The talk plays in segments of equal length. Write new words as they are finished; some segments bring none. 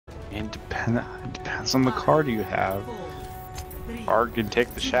It depends on the card you have. Bard can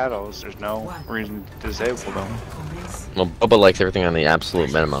take the shadows. There's no reason to disable them. Well, Bubba likes everything on the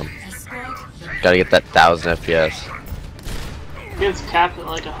absolute minimum. Gotta get that 1000 FPS. It's capped at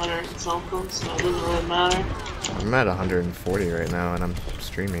like 100 and something, so it doesn't really matter. I'm at 140 right now, and I'm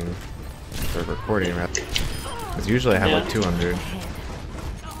streaming or recording. Because usually I have like 200. I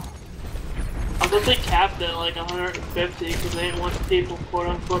thought they capped it at like 150 because they didn't want people quote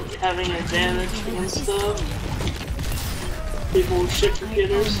unquote having an advantage against people with shit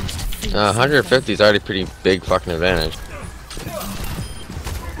computers. 150 is already pretty big fucking advantage.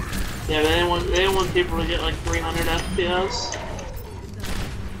 Yeah, they didn't want people to get like 300 FPS.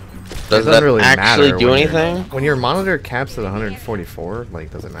 Does that really actually matter do anything? When your monitor caps at 144, like,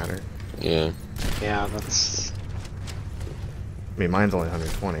 does it matter? Yeah. Yeah, that's... I mean, mine's only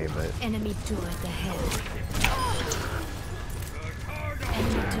 120, but... Enemy turret ahead.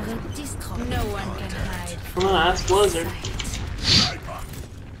 Enemy turret destroyed. No one can hide. I'm gonna ask Blizzard.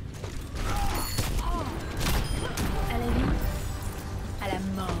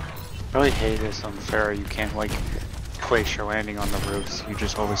 I really hate this unfair. You can't like place your landing on the roofs. You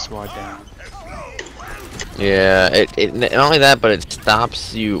just always slide down. Yeah, not only that, but it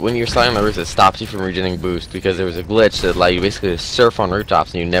stops you when you're sliding on the roof. It stops you from regenerating boost because there was a glitch that allowed you basically to surf on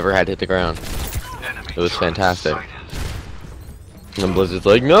rooftops and you never had to hit the ground. It was fantastic. And then Blizzard's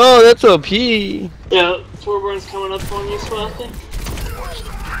like, no, that's OP. Yeah, Torbjorn's coming up on you, Spathi.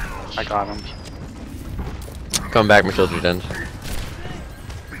 I got him. Come back, my children. Done.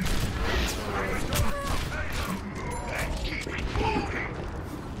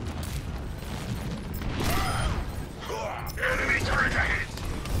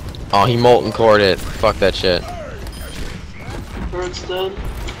 Oh, he molten cored it. Fuck that shit. Turret's dead.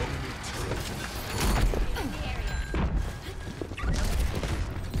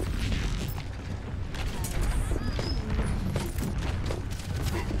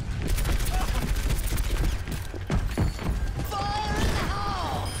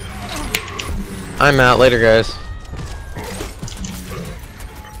 I'm out. Later, guys.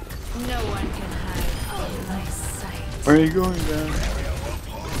 No one can hide from my sight. Where are you going, Dan?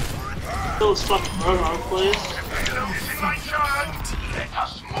 Kill this fucking Roadhog, please.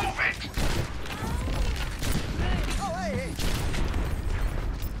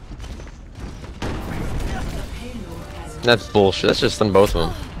 That's bullshit. That's just on both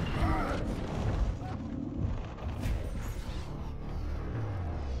of them.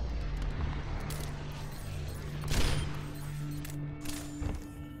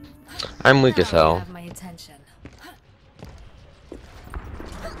 I'm weak as hell. Have my attention.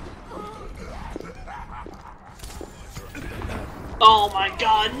 Oh my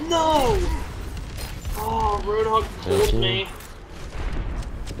god, no! Oh, Roadhog pulled me.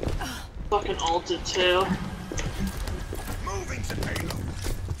 Fucking ulted too. Moving to payload.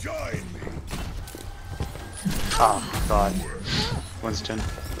 Join me. Oh my god. Winston.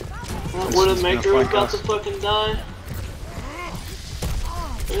 That Widowmaker was about to fucking die.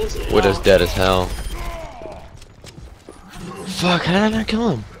 Widow's dead as hell. Fuck, how did I not kill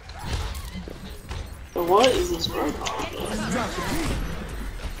him? But what is this Roadhog?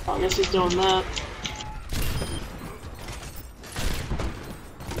 I guess he's doing that.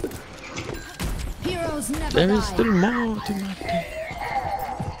 Heroes never There is die. still more to my day.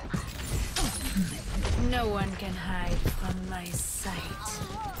 No one can hide from my sight.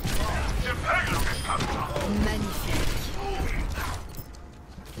 Magnifique.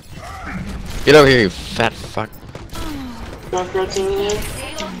 Get over here, you fat fuck. Junkrat's over there.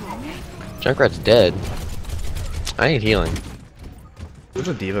 Junkrat's dead. I need healing. There's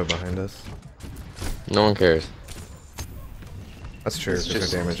a diva behind us. No one cares. That's true,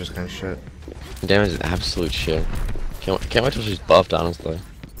 because her damage is kind of shit. Damage is absolute shit. Can't wait till she's buffed, honestly.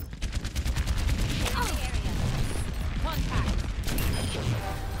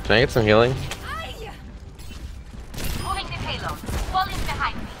 Can I get some healing? Moving the payload. Fall in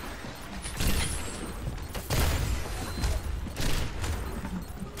behind me.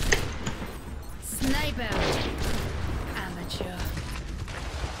 Sniper. Amateur.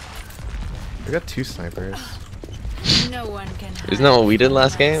 We got 2 snipers. No one can hide. Isn't that what we did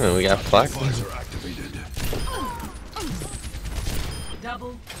last game and we got fucked?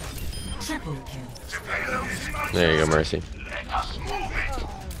 Double, triple kill. There you go, Mercy.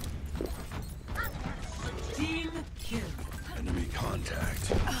 Team kill. Enemy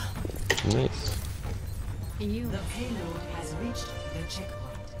contact. Nice. You. The payload has reached the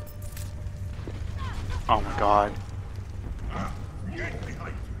checkpoint. Oh my god.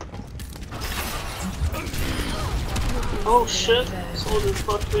 Oh shit, soldier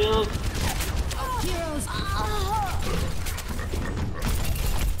fucked me up. Heroes.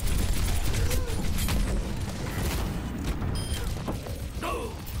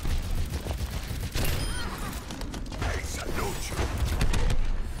 I salute you.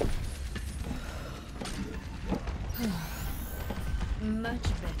 Much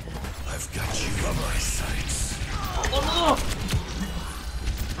better. I've got you on my sights. Oh no!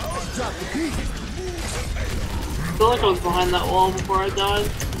 I feel like I was behind that wall before I died.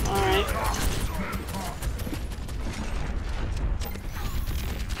 Alright.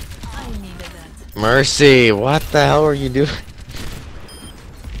 I needed that. Mercy, what the hell are you doing?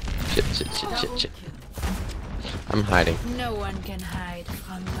 Shit. I'm hiding. No one can hide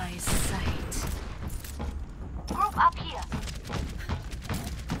from my sight. Group up here.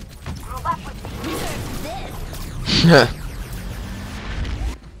 Group up with me.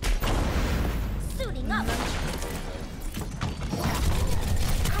 Suiting up.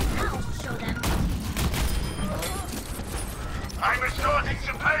 I'll show them. I'm escorting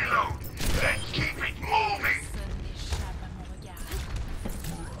the payload. Let's keep it moving.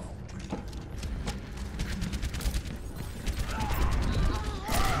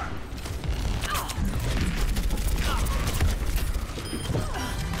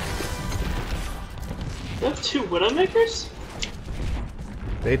 You have 2 Widowmakers?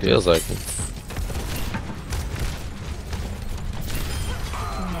 They do. Feels like it.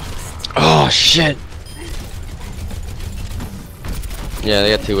 Oh shit! Yeah,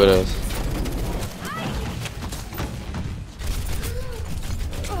 they got 2 widows.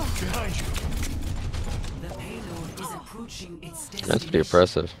 Behind you. The payload is approaching its That's destination. pretty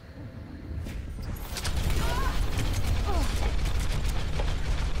impressive.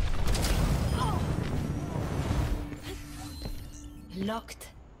 Locked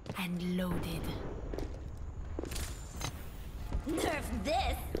and loaded. Nerf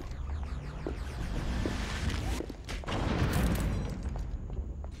this.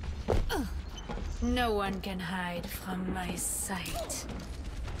 No one can hide from my sight.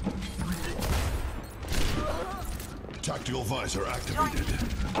 Tactical visor activated.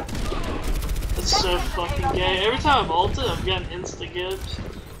 That's so fucking gay. Every time I've ulted, I've gotten insta-gibbed.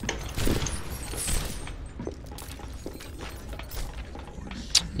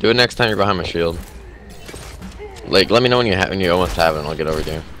 Do it next time you're behind my shield. Like, let me know when you almost have it, and I'll get over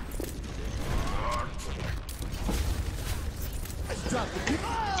there.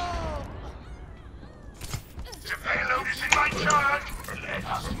 The payload is in my charge. Let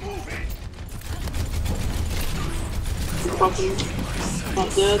us move it. I'm fucking not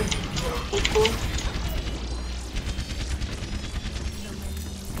dead. That's cool.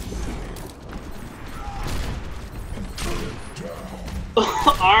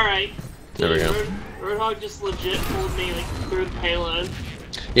 Alright. There we go. Roadhog just legit pulled me like through the payload.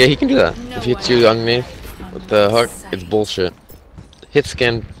 Yeah, he can do that. No If he hits one you can underneath hide with from the my hook, it's sight. bullshit. Hit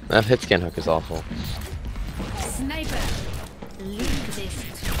scan. That hit scan hook is awful. Sniper. Leave this.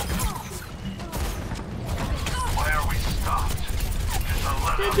 Where we stopped.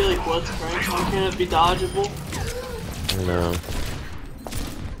 Can't be like blitzcrank. Why can't it be dodgeable? I know.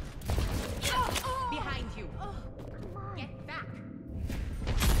 Behind you. Get back.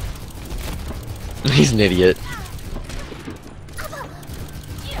 He's an idiot.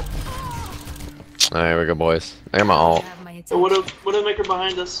 Alright, here we go, boys. I got my ult. Have my The Widowmaker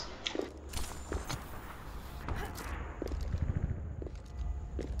behind us.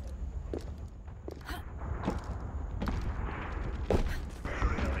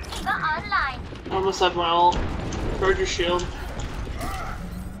 The online. I almost have my ult. Guard your shield.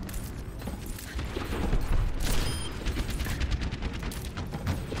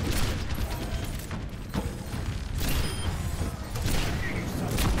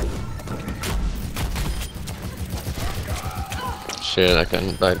 Shit, I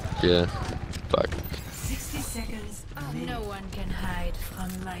couldn't. Yeah. Fuck. 60 seconds. No one can hide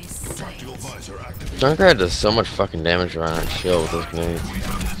from my sight. Tactical visor activated. Junkrat does so much fucking damage around that shield with those grenades.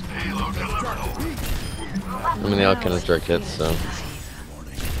 Payload deliverable. I mean, they all kind of direct hits, so.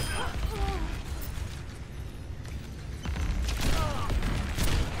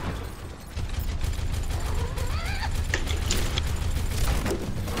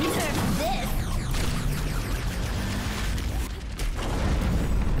 Nerf this.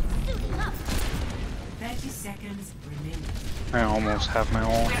 Suiting up. 30 seconds remaining. I almost have my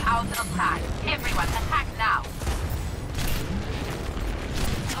ult. We're out of time. Everyone attack now.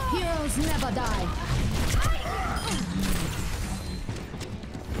 Heroes never die.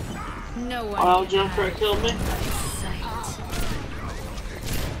 No one Wow, can Junkrat hide killed me. from my sight.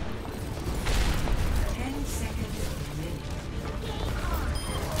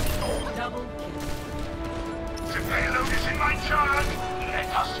 Double kill. The payload is in my charge. Let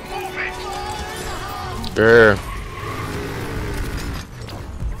us move it. Grr.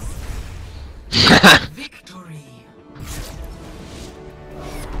 Victory.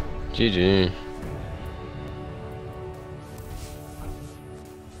 GG.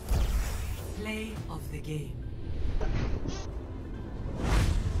 Play of the game.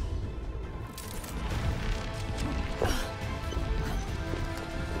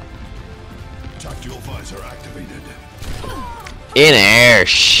 Tactical visor activated. In air,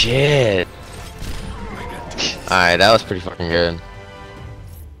 shit. Alright, that was pretty fucking good.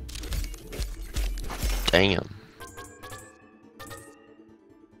 Damn.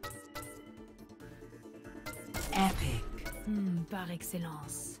 Epic. Par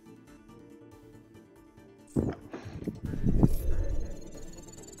excellence.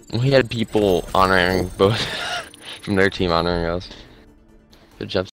 We had people honoring both from their team honoring us. Good job.